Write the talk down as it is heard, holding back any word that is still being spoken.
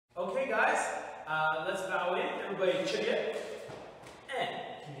guys, let's bow in. Everybody chin in.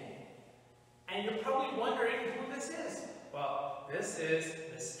 And you're probably wondering who this is. Well, this is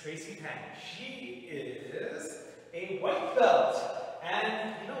Miss Tracy Tang. She is a white belt.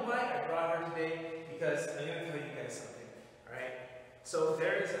 And you know what? I brought her today because I'm going to tell you guys something. Alright? So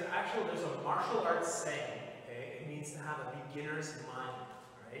there's a martial arts saying, okay? It means to have a beginner's mind.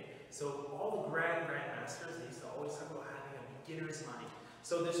 Alright? So all the grandmasters, they used to always talk about having a beginner's mind.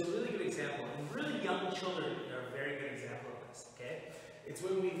 So there's a really good example, and really young children are a very good example of this, okay? It's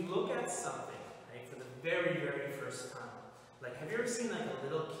when we look at something, right, for the very, very first time. Like, have you ever seen like a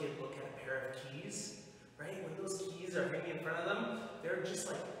little kid look at a pair of keys, right? When those keys are hanging in front of them, they're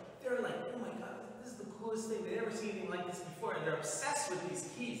like, oh my God, this is the coolest thing. They've never seen anything like this before, and they're obsessed with these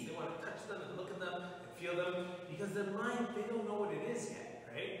keys. They want to touch them and look at them and feel them, because their mind, they don't know what it is yet,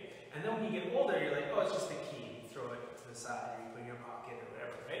 right? And then when you get older, you're like, oh, it's just a key. You throw it to the side, or you put it in your pocket, or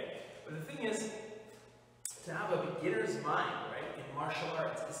whatever, right? But the thing is, to have a beginner's mind, right, in martial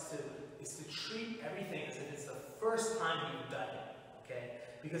arts, is to treat everything as if it's the first time you've done it, okay?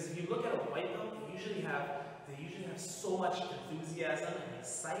 Because if you look at a white belt, they usually have so much enthusiasm and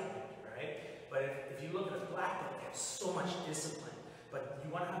excitement, right? But if you look at a black belt, they have so much discipline. But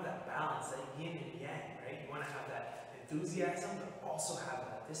you want to have that balance, that yin and yang, right? You want to have that enthusiasm, but also have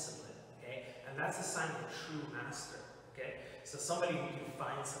that discipline, okay? And that's a sign of a true master, okay? So somebody who can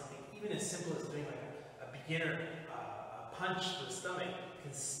find something, even as simple as doing like a beginner punch to the stomach,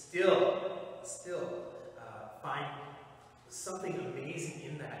 can still find something amazing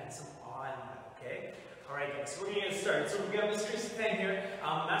in that, and some awe in that, okay? All right, guys, so we're going to get started. So we've got Miss Tracy Tang here.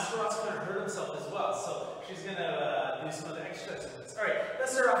 Master Ross is going to hurt himself as well, so she's going to do some of the exercises with us. All right,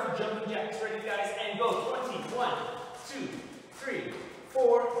 let's start off with jumping jacks. Ready, guys, and go. 20, 1, 2, 3,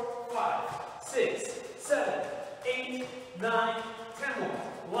 4, 5, 6, 7, 8, 9, 10 more.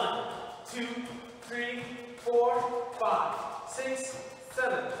 1, 2, 3, 4, 5, 6,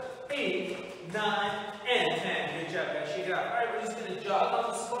 7, 8, 9, and 10. Good job, guys. Shake it out. All right, we're just going to jog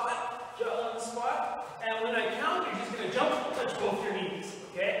on the spot. Jog on the spot. And when I count, you're just going to jump, touch both your knees.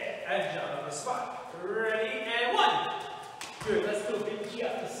 Okay? And jog on the spot. Ready? And 1. Good. Let's do a big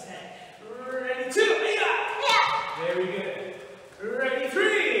jump this time. Ready? 2. Yeah. Very good. Ready? 3.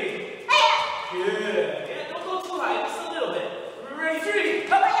 Good. Yeah, don't go too high, just a little bit. Ready? 3.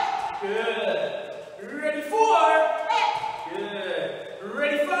 Good. Ready? 4. Good.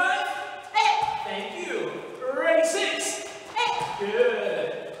 Ready? 5. Thank you. Ready? 6.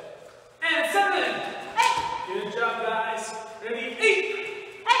 Good. And 7. Good job, guys. Ready?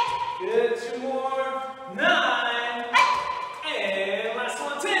 8. Good. 2 more. 9. And last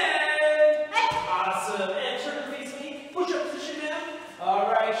one, 10. Awesome. And turn to face me. Push-up position now.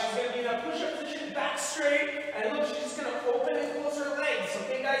 All right. She's going to be in a push-up position, back straight. And look, she's just going to open and close her legs.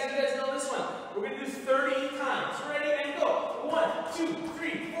 Okay, guys? You guys know this one. We're going to do 30 times. Ready? And go. 1, 2,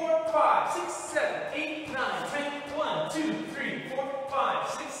 3, 4, 5, 6, 7, 8, 9, 10. 1, 2, 3, 4, 5,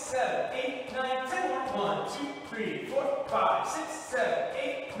 6, 7, 8, 9, 10 more. 1, 2, 3, 4, 5, 6, 7,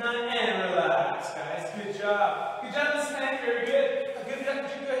 8, 9, and relax, guys. Good job. Good job, Miss Tang. Very good.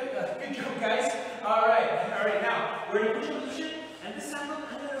 Good job, guys. All right. Now we're in a push-up position, and this time I'm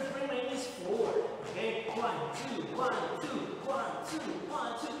going to bring my knees forward. Okay. 1, 2, 1, 2, 1, 2,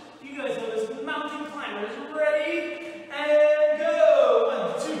 1, 2. You guys know this. Mountain climbers. Ready? And go.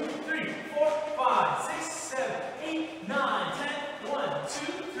 1, 2, 3, 4, 5, 6, 7, 8, 9, 10. 1,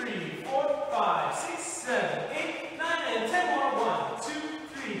 2, 3, 4, 5, 6, 7, 8, 9, and 10 more. 1, 2,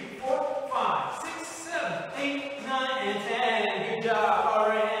 3, 4, 5, 6, 7, 8, 9, and 10. Good job. All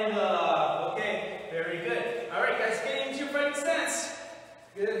right, and up. Okay, very good. All right, guys, get into your fighting stance.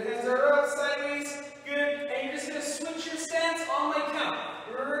 Good. Hands are up, sideways. Good. And you're just going to switch your stance on my count.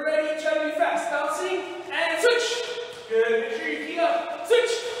 Ready? Try to be fast. Bouncing and switch. Good. Make sure you keep up.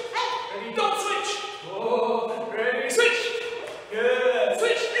 Switch. Ready? Don't switch. Whoa. Ready? Switch. Good.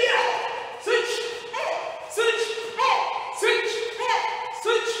 Switch. Yeah. Switch. Switch. Switch.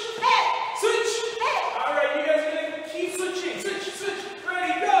 Switch. Switch. All right, you guys are going to keep switching. Switch.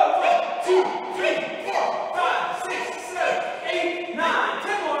 Ready? Go. 1, 2, 3, 4, 5, 6, 7, 8, 9,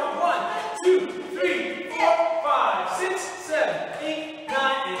 10 more. 1, 2, 3, 4, 5, 6, 7, 8, 9,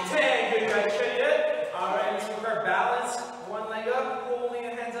 and 10. Good, guys. Ready yet? All right, let's work our balance. One leg up, holding the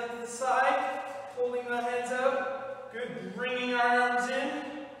hands up to the side, holding the hands up. Good, bringing our arms in,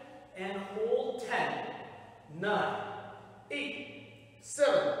 and hold 10, 9, 8,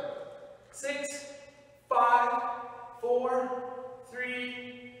 7, 6, 5, 4,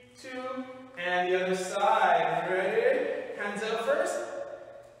 3, 2, and the other side. Ready? Hands up first.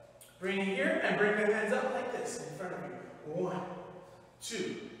 Bring it here, and bring your hands up like this in front of you. 1,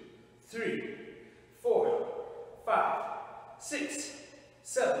 2, 3, 4, 5, 6,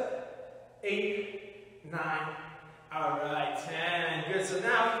 7, 8, 9. All right, 10. Good. So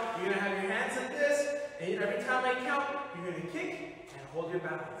now you're going to have your hands like this, and every time I count, you're going to kick and hold your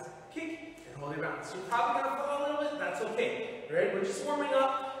balance. Kick and hold your balance. You're probably going to fall a little bit. That's okay. Right? We're just warming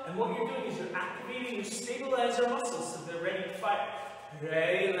up, and what you're doing is you're activating your stabilizer muscles so they're ready to fire.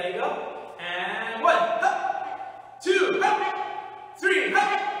 Ready? Leg up. And 1, up, 2, up, 3,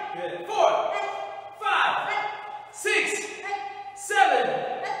 up. Good. 4, 5, 6,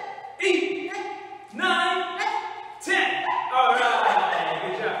 7, 8, 9, 10. All right.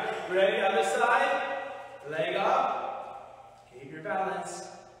 Good job. Ready? Other side. Leg up. Keep your balance.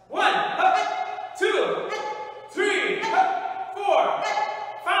 1, up, 2, 3, up, 4,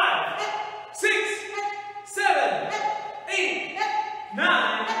 5, 6, 7, 8,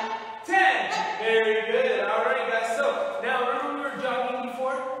 9, 10. Very good. All right, guys. So now remember we were jogging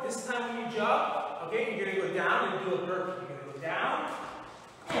before? This time when you jog, okay, you're going to go down and do a burpee. You're going to go down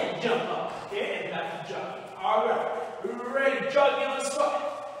and jump up, okay, and back to jogging. All right. Ready? Jogging on the spot.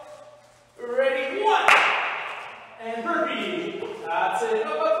 Ready? 1. And burpee. That's it.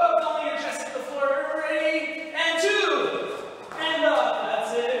 Up, up, up. Don't leave your chest to the floor. Ready? And 2. And up.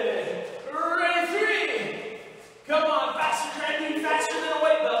 That's it. Ready? 3. Come on. Faster. Try to be faster than a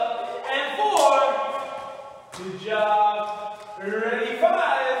white belt. And 4. Good job. Ready?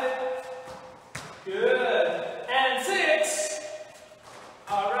 5. Good. And 6.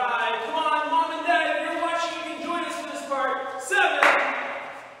 All right. Come on, Mom and Dad. If you're watching, you can join us for this part. 7.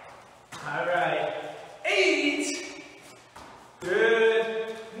 All right. 8.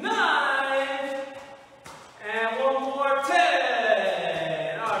 Good. 9. And one more.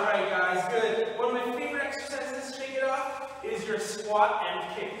 10. All right, guys. Good. One of my favorite exercises to shake it off is your squat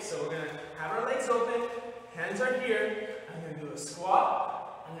and kick. So we're going to have our legs open. Hands are here. I'm going to do a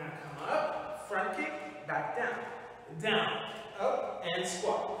squat. I'm going to come up, front kick, back down. Down, up, and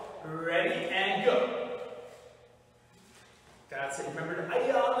squat. Ready, and go. That's it. Remember to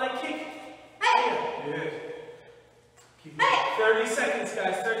on that kick. Good. Keep it. 30 seconds,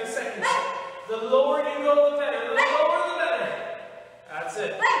 guys. 30 seconds. The lower you go, the better. The lower, the better. That's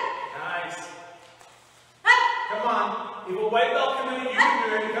it. Nice. Come on. If a white belt come in, you can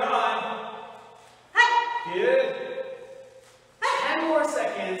do it. Come on. Good. 10 more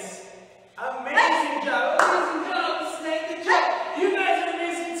seconds. Amazing job. Amazing job. Snake the job. You guys are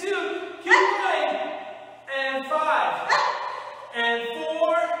amazing too. Keep going. And 5. And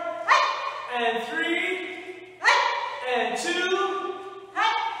 4. And 3. And 2.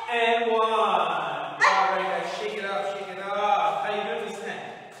 And 1. All right, guys. Shake it up. Shake it up. How you doing this time?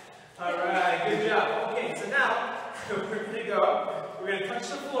 All right. Good job. Okay, so now we're going to go. We're going to touch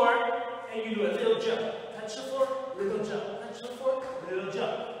the floor. And you do a little jump. Touch the floor, little jump. Touch the floor, little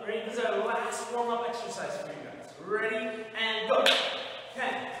jump. Ready? This is our last warm-up exercise for you guys. Ready? And go.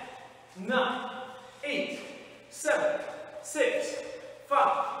 10, 9, 8, 7, 6,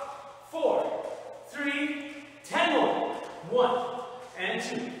 5, 4, 3, 10 more. 1, and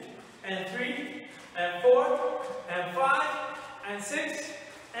 2, and 3, and 4, and 5, and 6,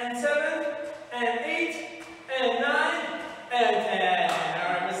 and 7, and 8, and 9, and 10.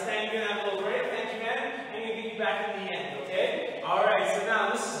 All right, Miss Tang, you're going to have a little break. Thank you, man. I'm going to get you back in the end, okay? All right, so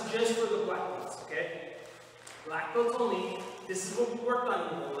now this is just for the black belts, okay? Black belts only. This is what we worked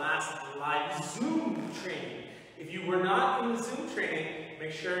on in the last live Zoom training. If you were not in the Zoom training,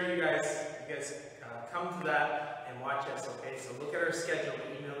 make sure you guys come to that and watch us, okay? So look at our schedule,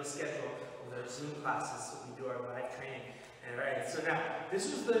 email the schedule with our Zoom classes so we do our live training. All right, so now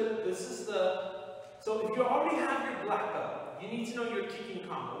so if you already have your black belt, you need to know your kicking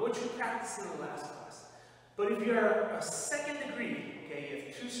combo, which we practiced in the last class. But if you're a second degree, okay, you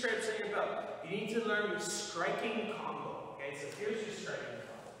have 2 stripes on your belt, you need to learn your striking combo. Okay, so here's your striking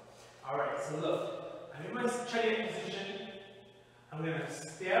combo. All right, so look, I'm in my Chariot position. I'm going to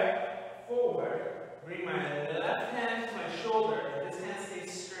step forward, bring my left hand to my shoulder, and this hand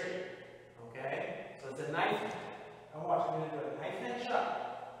stays straight. Okay, so it's a knife hand. Now watch, I'm going to do a knife hand shot.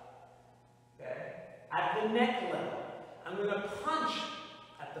 Okay. At the neck level, I'm going to punch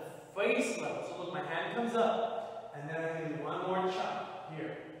at the face level. So look, my hand comes up, and then I'm going to do one more chop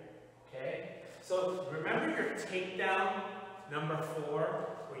here. Okay? So remember your takedown number 4,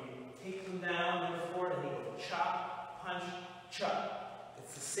 where you take them down, number 4, and you go chop, punch, chop.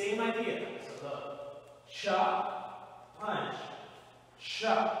 It's the same idea. So look, chop, punch,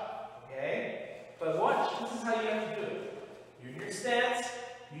 chop. Okay? But watch, this is how you have to do it. You're in your stance.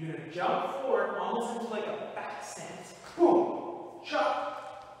 You're going to jump forward almost into like a back stance. Boom!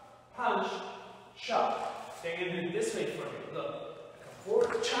 Chop, punch, chop. Then you're going to do it this way for me. Look, I come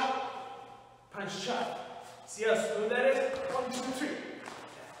forward, chop, punch, chop. See how smooth that is? 1, 2, 3.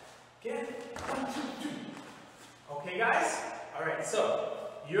 Again, 1, 2, 3. Okay, guys? Alright, so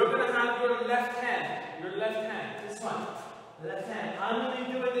you're going to have your left hand, this one, left hand. I'm going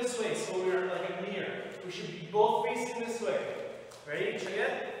to do it this way, so we're like a mirror. We should be both facing this way. Ready? Check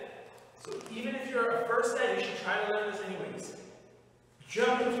it? So even if you're a first hand, you should try to learn this anyways.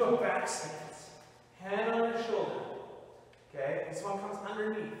 Jump into a back stance. Hand on your shoulder. Okay? This one comes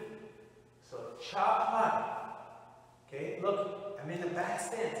underneath. So chop high. Okay? Look, I'm in the back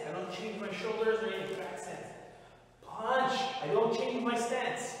stance. I don't change my shoulders or anything. Back stance. Punch. I don't change my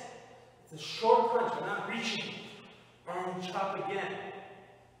stance. It's a short punch. I'm not reaching. And chop again.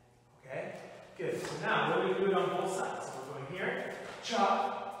 Okay? Good. So now we're going to do it on both sides. So we're going here.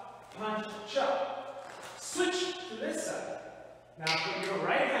 Chop. Punch. Chop. Switch to this side. Now put your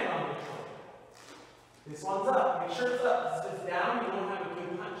right hand on your shoulder. This one's up. Make sure it's up. If it's down, you won't have a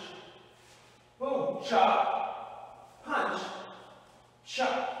good punch. Boom. Chop. Punch.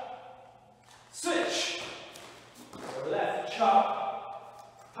 Chop. Switch. Or left.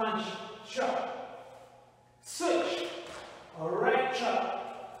 Chop. Punch. Chop. Switch. Or right.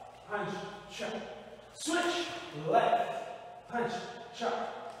 Chop. Punch. Chop. Switch. Left. Punch.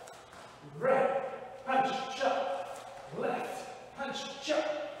 Chop. Right. Punch. Chop. Left. Punch. Chop.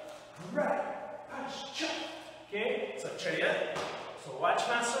 Right. Punch. Chop. Okay? So check it. So watch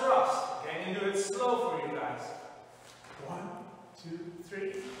Master Ross. Okay, I'm going to do it slow for you guys. 1, 2,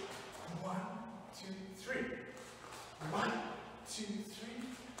 3. 1, 2, 3. 1, 2, 3.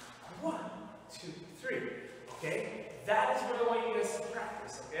 1, 2, 3. Okay? That is what I want you guys to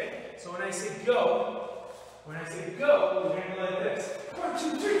practice. Okay? So when I say go, we're going to go like this. 1,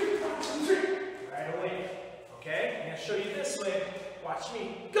 2, 3. 1, 2, 3. Right away. Okay? I'm going to show you this way. Watch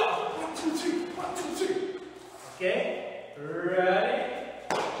me. Go! 1, 2, 3. 1, 2, 3. Okay? Ready?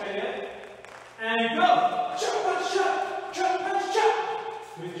 Check it. And go! Chop, punch, chop! Chop, punch, chop!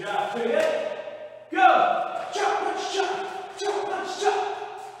 Good job. Check it. Go! Chop, punch, chop! Chop, punch, chop!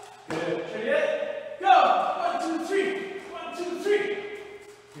 Good. Check it. Go! 1, 2, 3. 1, 2, 3.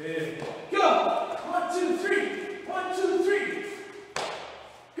 Good. Go! 1, 2, 3. 1, 2, 3.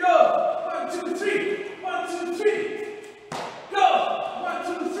 Go! 1, 2, 3. 1, 2, 3. Go! 1,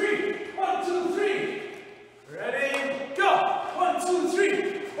 2, 3. 1, 2, 3. Ready? Go! 1, 2,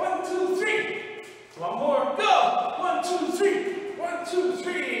 3. 1, 2, 3. One more. Go! 1, 2, 3. 1, 2,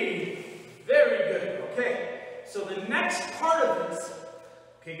 3. Very good. Okay. So the next part of this.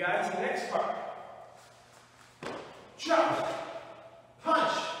 Okay, guys. The next part. Chop.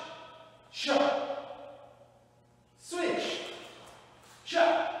 Punch. Chop. Switch.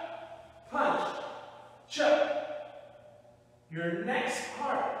 Chop. Punch. Chop. Your next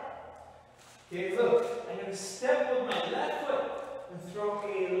part. Okay, look. I'm going to step with my left foot and throw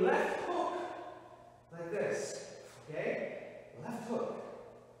a left hook like this. Okay? Left hook.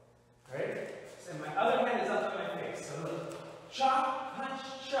 Alright? And my other hand is up to my face. So look. Chop, punch,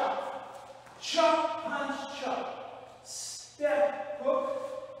 chop. Chop, punch, chop. Step, hook.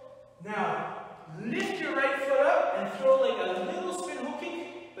 Now, lift your right foot up and throw like a little spin hook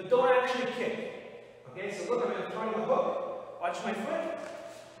kick, but don't actually kick. Okay, so look, I'm going to throw the hook. Watch my foot.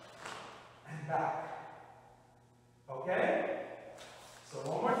 And back. Okay? So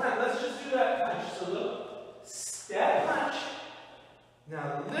one more time. Let's just do that punch. So look. Step punch.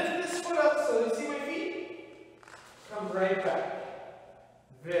 Now lift this foot up so you see my feet. Come right back.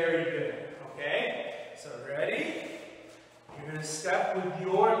 Very good. Okay? So ready? You're going to step with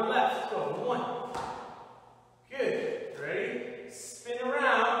your left foot. 1. Good. Ready? Spin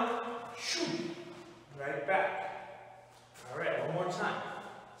around. Shoot. Right back. Alright, one more time.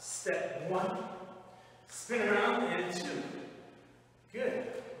 Step 1. Spin around and 2. Good.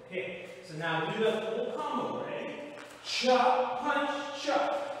 Okay. So now do the full combo. Ready? Chop, punch,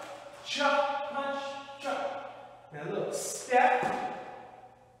 chop. Chop, punch, chop. Now look. Step.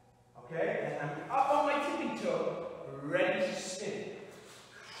 Okay. And I'm up on my tippy toe. Ready to spin.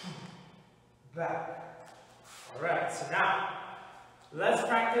 Back. Alright. So now let's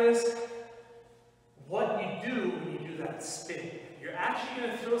practice what you do when you do that spin. You're actually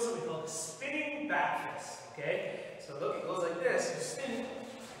going to throw something called a spinning back fist. Okay? So look, it goes like this. You spin,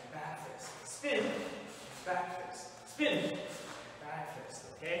 back fist. Spin, back fist. Spin, back fist.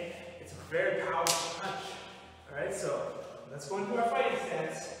 Okay? It's a very powerful punch. Alright, so let's go into our fighting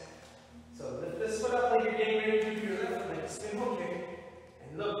stance. So lift this foot up like you're getting ready to do your left foot, like a spin hook kick.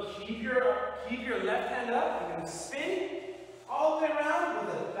 And look, keep your left hand up. You're going to spin all the way around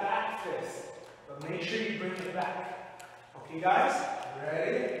with a back fist. But make sure you bring it back. Okay, guys?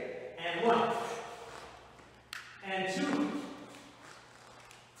 Ready? And 1. And 2.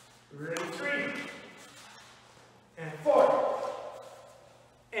 Ready, 3, and 4,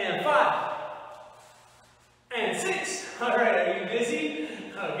 and 5, and 6. All right, are you busy?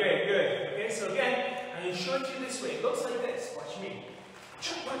 Okay, good. Okay, so again, I'm going to show it to you this way. It looks like this. Watch me.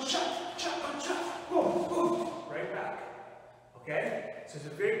 Chop, punch, chop, chop, punch, chop. Boom, boom. Right back. Okay? So it's a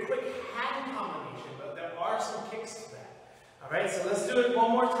very quick hand combination, but there are some kicks to that. All right, so let's do it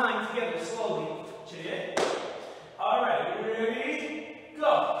one more time together, slowly. All right, ready?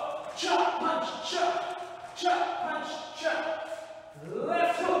 Go. Chop, punch, chop. Chop, punch, chop.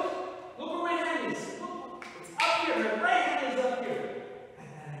 Left hook. Look where my hand is. Look, it's up here. My right hand is up here. And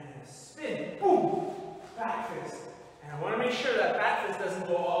then I'm going to spin. Boom. Back fist. And I want to make sure that back fist doesn't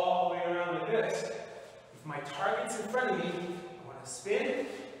go all the way around like this. If my target's in front of me, I want to spin.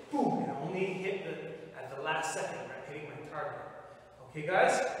 Boom. And only hit at the last second, right? Hitting my target. Okay,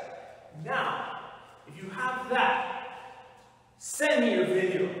 guys? Now, if you have that, send me your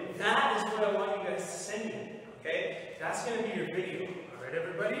video. That is what I want you guys to send me. Okay? That's going to be your video. All right,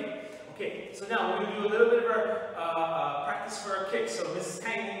 everybody? Okay, so now we're going to do a little bit of our practice for our kicks. So Mrs.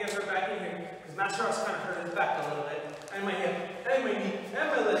 Tang can get her back in here because Master Ross kind of hurt his back a little bit. And my hip, and my knee, and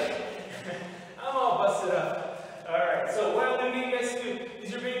my leg. I'm all busted up. All right, so what I'm going to need you guys to do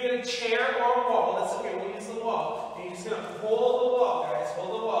is you're going to get a chair or a wall. That's okay, we'll use the wall. And you're just going to hold the wall, guys.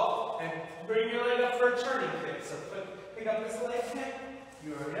 Hold the wall. And bring your leg up for a turning kick. So pick up this leg here.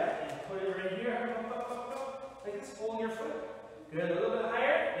 You are and put it right here. Up. Like this. Hold your foot. Good. A little bit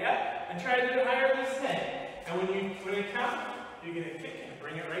higher. Yeah. And try to do it higher than his head. And when you count, you're going to kick and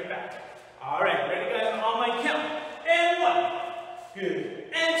bring it right back. All right. Ready, guys? On my count. And 1. Good.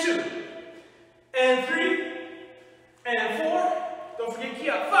 And 2. And 3. And 4. Don't forget key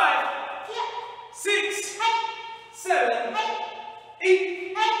up. 5. 6. 7.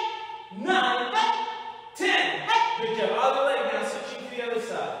 8. 9. 10. Good job. Other leg now, switching to the other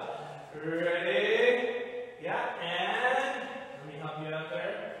side. Ready? Yeah, and let me help you out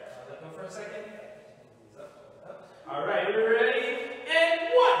there. Let go for a second. Up. All right, ready? And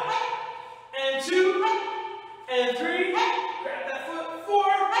 1. And 2. And 3. Grab that foot.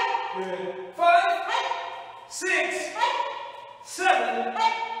 4. Good. 5. 6. 7.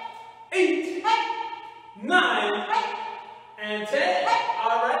 8. 9. And 10.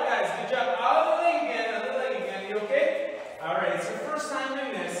 All right, guys. Good job. Other leg again. You okay? All right. It's your first time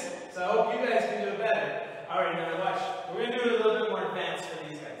doing this, so I hope you guys can do it better. All right, now watch. We're going to do it a little bit more advanced for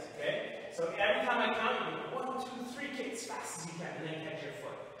these guys, okay? So every time I count, you do 1, 2, 3, kick as fast as you can, and then catch your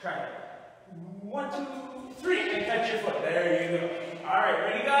foot. Try it. 1, 2, 3, and catch your foot. There you go. All right,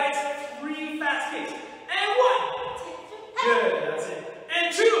 ready, guys? 3 fast kicks. And 1. Good. That's it.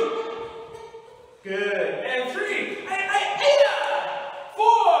 And 2. Good. And 3.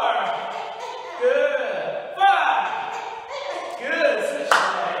 4. Good. 5. Good. Switch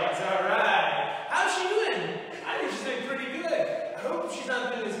legs. All right. How's she doing? I think she's doing pretty good. I hope she's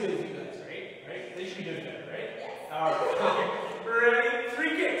not doing as good as you guys, right? Right? They should be doing better, right? Yes. All right. Okay. Ready? 3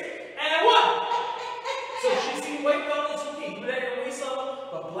 kicks. And 1. So she's seen white belt. It's okay. Do that at your waist level.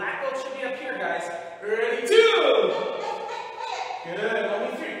 But black belt should be up here, guys. Ready? 2. Good.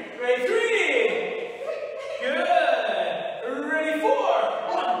 Only 3. Ready? 3. Good. Ready? 4.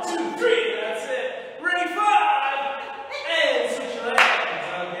 1, 2, 3. That's it. Ready? 5. And switch legs.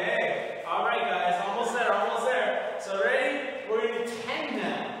 Okay. All right, guys. Almost there. Almost there. So ready? We're going to do 10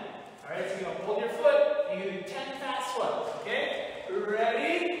 now. All right. So you're going to hold your foot. You're going to do 10 fast swells. Okay.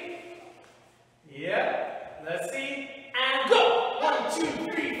 Ready? Yep. Let's see. And go. 1,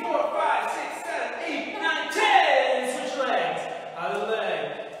 2, 3, 4, 5, 6, 7, 8, 9, 10. Switch legs. Other leg.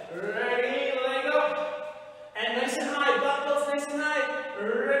 Ready?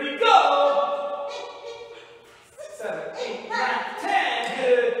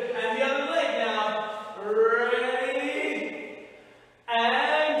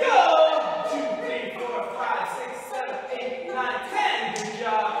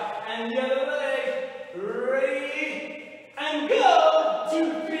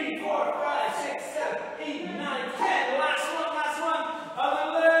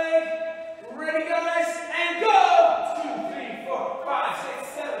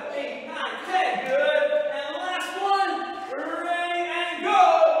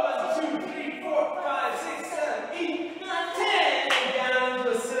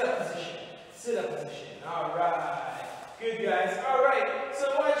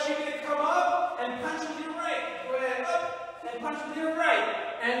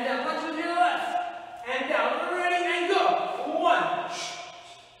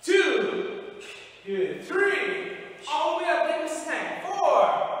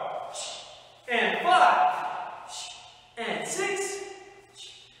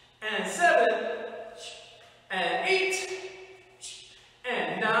 and 7, and 8,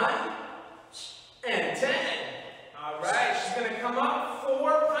 and 9, and 10. All right, she's going to come up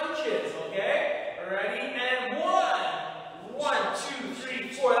 4 punches, okay? Ready? And 1. 1, 2, 3,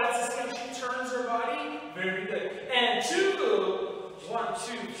 4. That's the same. She turns her body. Very good. And 2. 1,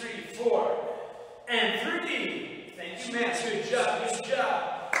 2, 3, 4. And 3. Thank you, man. Good job. Good job.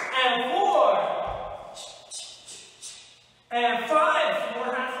 And 4. And 5.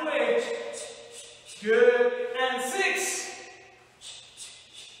 More halfway. Good. And 6.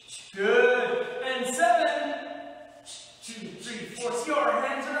 Good. And 7. 2, 3, 4. See how her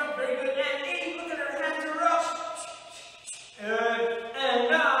hands are up? Very good. And 8. Look at her hands are up. Good. And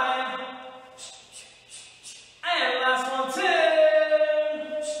 9. And last one, 10.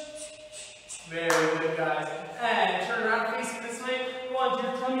 Very good, guys. And turn around facing this way. Go onto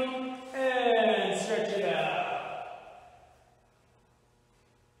your tummy and stretch it out.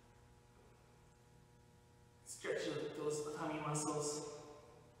 Stretch those tummy muscles.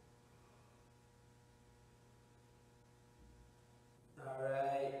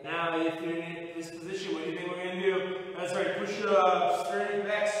 Alright, now if you're in this position, what do you think we're going to do? That's right, push up, straight,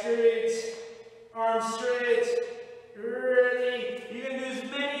 back straight, arms straight, ready. You can do as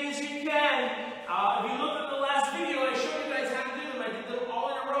many as you can. If you look at the last video, I showed you guys how to do them. I did them all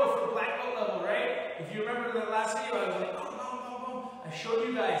in a row for black belt level, right? If you remember the last video, I was like, boom, boom, boom, boom. I showed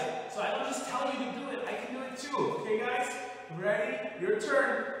you guys. So I don't just tell you to do it, I can do it too. Okay, guys? Ready? Your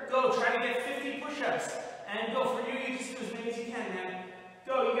turn. Go, try to get 50 push-ups. And go, for you, you just do as many as you can, man.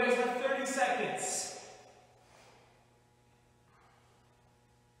 Go, you guys have 30 seconds.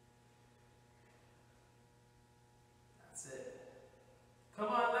 That's it. Come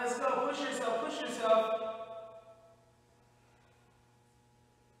on, let's go. Push yourself, push yourself.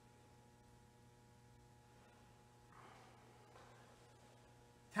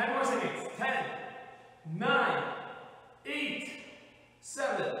 Ten more seconds. 10, 9, 8,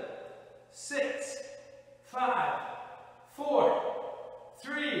 7, 6, 5, 4,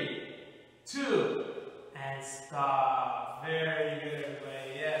 3, 2, and stop. Very good,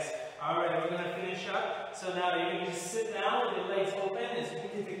 everybody. Yes. All right, we're going to finish up. So now you're going to just sit down with your legs open as you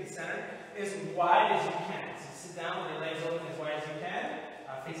can take the center as wide as you can. So sit down with your legs open as wide as you can,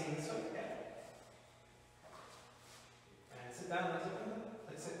 facing this way. Okay. And sit down, legs open.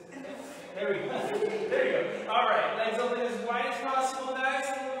 Let's sit. There we go. There you go. All right, legs open as wide as possible, guys. A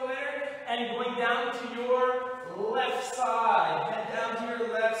little later. And going down to your left side. Head down to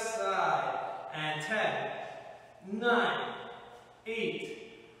your left side. And 10, 9, 8,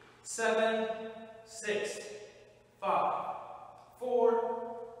 7, 6, 5,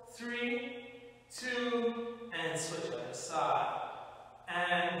 4, 3, 2, and switch other side.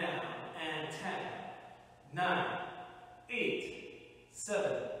 And down. And 10, 9, 8,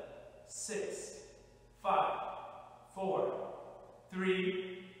 7, 6, 5, 4,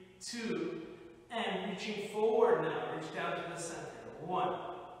 3, 2, and reaching forward now. Reach down to the center. 1,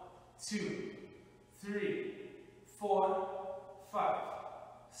 2, 3, 4, 5,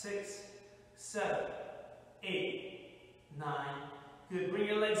 6, 7, 8, 9. Good. Bring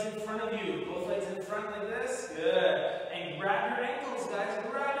your legs in front of you. Both legs in front like this. Good. And grab your ankles, guys.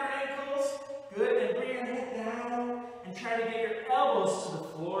 Grab your ankles. Good. And bring your head down. And try to get your elbows to the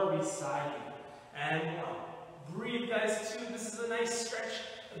floor beside you. And 1. Breathe, guys. 2. This is a nice stretch.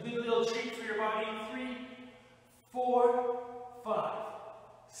 A good little treat for your body. 3, 4, 5,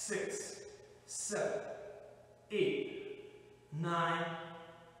 6, 7, 8, 9,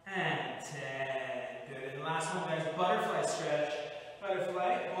 and 10. Good. And last one, guys, butterfly stretch.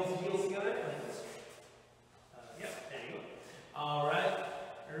 Butterfly, both heels together. Like this. Yep, there you go. All right.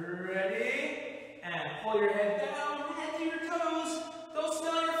 Ready? And pull your head down. Head to your toes. Don't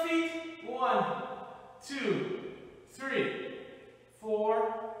smell your feet. 1, 2, 3,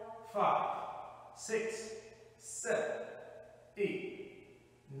 4, 5, 6, 7, 8,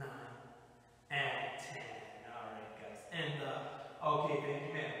 9, and 10. All right, guys. And okay, thank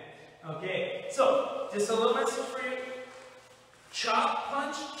you, ma'am. Okay, so just a little message for you. Chop,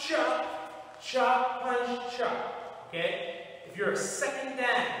 punch, chop. Chop, punch, chop. Okay? If you're a second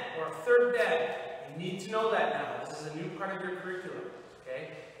dan or a third dan, you need to know that now. This is a new part of your curriculum. Okay?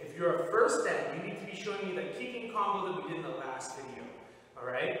 If you're a first dan, you need to be showing me the kicking combo that we did in the last video.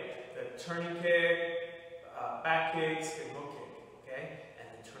 Alright? The turning kick, back kick, spin hook kick. Okay? And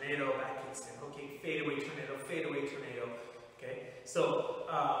the tornado, back kick, spin hook kick, fadeaway tornado. Okay? So,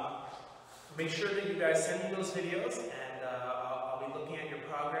 make sure that you guys send me those videos, and I'll be looking at your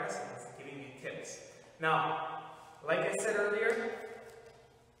progress and giving you tips. Now, like I said earlier,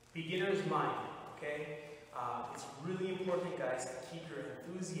 beginner's mind, okay? It's really important, guys, to keep your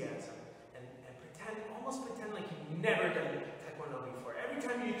enthusiasm and almost pretend like you've never done Taekwondo before. Every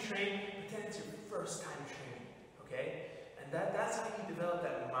time you train, pretend it's your first time training, okay? And that's how you develop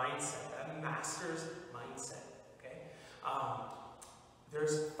that mindset, that master's mindset, okay?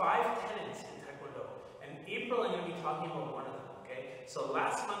 There's 5 tenets in Taekwondo, and in April I'm going to be talking about one of them, okay? So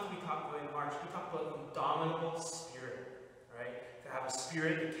last month in March, we talked about indomitable spirit, right? To have a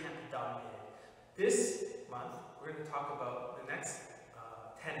spirit that can't be dominated. This month, we're going to talk about the next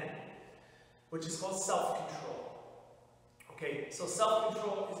tenet, which is called self-control. Okay, so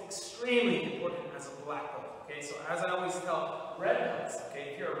self-control is extremely important as a black belt. Okay, so as I always tell red belts,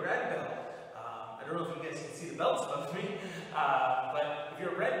 okay, if you're a red belt, I don't know if you guys can see the belts above me, but if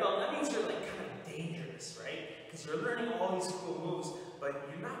you're a red belt, that means you're like kind of dangerous, right? Because you're learning all these cool moves, but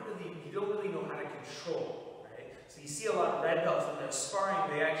you don't really know how to control, right? So you see a lot of red belts when they're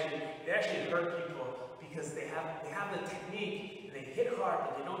sparring, they actually hurt people because they have the technique and they hit hard,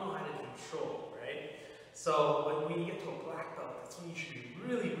 but they don't know how to control, right? So when you get to a black belt, that's when you should be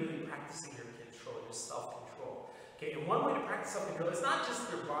really, really practicing your control, your self-control. Okay, and one way to practice self-control is not just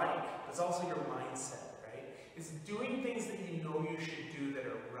your body, but it's also your mindset, right? It's doing things that you know you should do that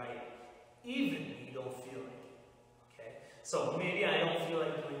are right, even when you don't feel like it. Okay? So maybe I don't feel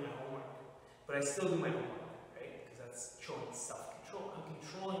like doing my homework, but I still do my homework, right? Because that's showing self-control. I'm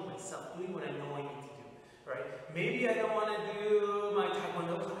controlling myself, doing what I know I need to do, right? Maybe I don't want to do my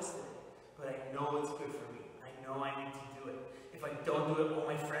Taekwondo class today, but I know it's good for me. I know I need to do it. If I don't do it, all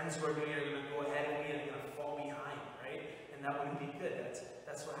my friends who are doing it are going to go ahead of me and I'm going to fall behind, right? And that wouldn't be good.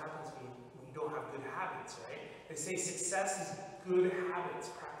 That's what happens when you don't have good habits, right? They say success is good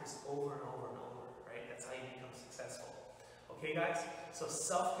habits practiced over and over and over, right? That's how you become successful. Okay, guys? So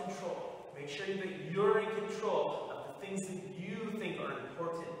self-control. Make sure that you're in control of the things that you think are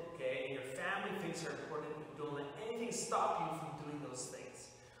important, okay? And your family thinks are important. Don't let anything stop you from doing those things.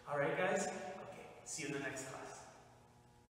 All right, guys? Okay, see you in the next class.